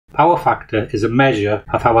power factor is a measure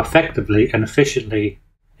of how effectively and efficiently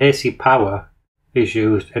AC power is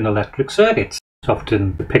used in electric circuits. It's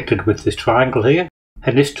often depicted with this triangle here.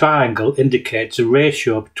 And this triangle indicates a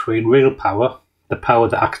ratio between real power, the power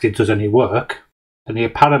that actually does any work, and the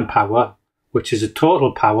apparent power, which is the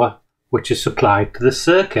total power which is supplied to the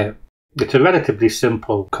circuit. It's a relatively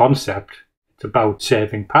simple concept. It's about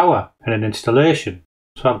saving power in an installation.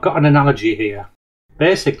 So I've got an analogy here.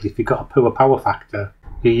 Basically, if you've got a poor power factor,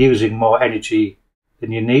 you're using more energy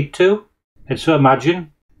than you need to. And so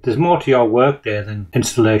imagine there's more to your workday than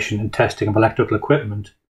installation and testing of electrical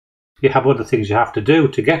equipment. You have other things you have to do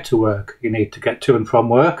to get to work. You need to get to and from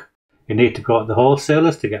work. You need to go to the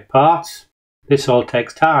wholesalers to get parts. This all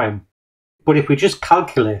takes time. But if we just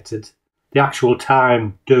calculated the actual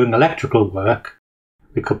time doing electrical work,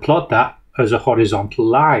 we could plot that as a horizontal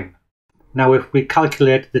line. Now, if we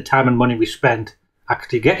calculate the time and money we spent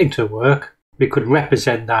actually getting to work, we could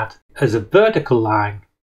represent that as a vertical line.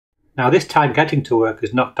 Now, this time getting to work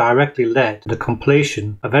is not directly led to the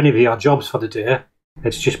completion of any of your jobs for the day.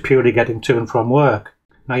 It's just purely getting to and from work.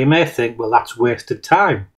 Now, you may think, well, that's wasted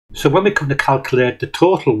time. So when we come to calculate the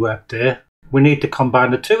total work day, we need to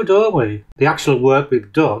combine the two, don't we? The actual work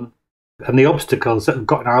we've done and the obstacles that have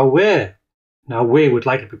got in our way. Now, we would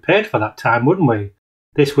like to be paid for that time, wouldn't we?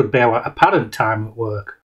 This would be our apparent time at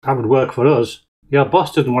work. That would work for us. Your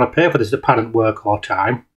boss doesn't want to pay for this apparent work or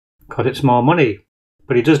time because it's more money.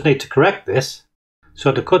 But he does need to correct this.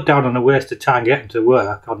 So to cut down on the wasted time getting to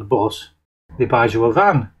work on the bus, he buys you a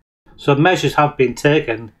van. So measures have been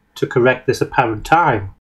taken to correct this apparent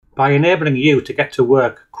time. By enabling you to get to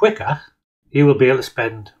work quicker, you will be able to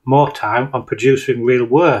spend more time on producing real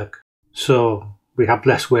work. So we have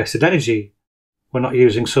less wasted energy. We're not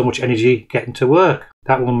using so much energy getting to work.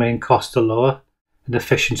 That will mean costs are lower and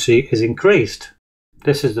efficiency is increased.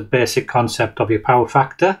 This is the basic concept of your power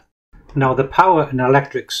factor. Now, the power in an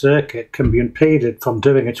electric circuit can be impeded from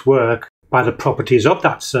doing its work by the properties of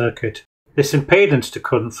that circuit. This impedance to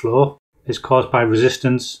current flow is caused by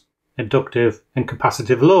resistance, inductive and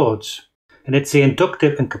capacitive loads. And it's the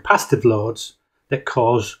inductive and capacitive loads that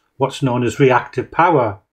cause what's known as reactive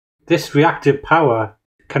power. This reactive power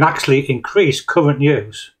can actually increase current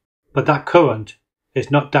use, but that current is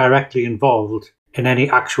not directly involved in any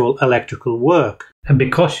actual electrical work. And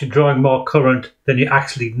because you're drawing more current than you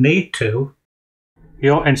actually need to,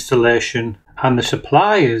 your installation and the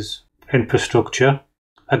supplier's infrastructure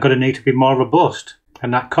are going to need to be more robust,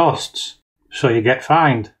 and that costs, so you get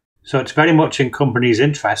fined. So it's very much in companies'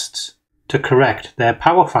 interests to correct their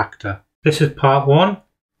power factor. This is part one.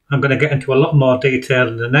 I'm going to get into a lot more detail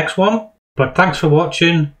in the next one. But thanks for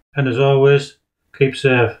watching, and as always, keep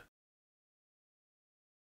safe.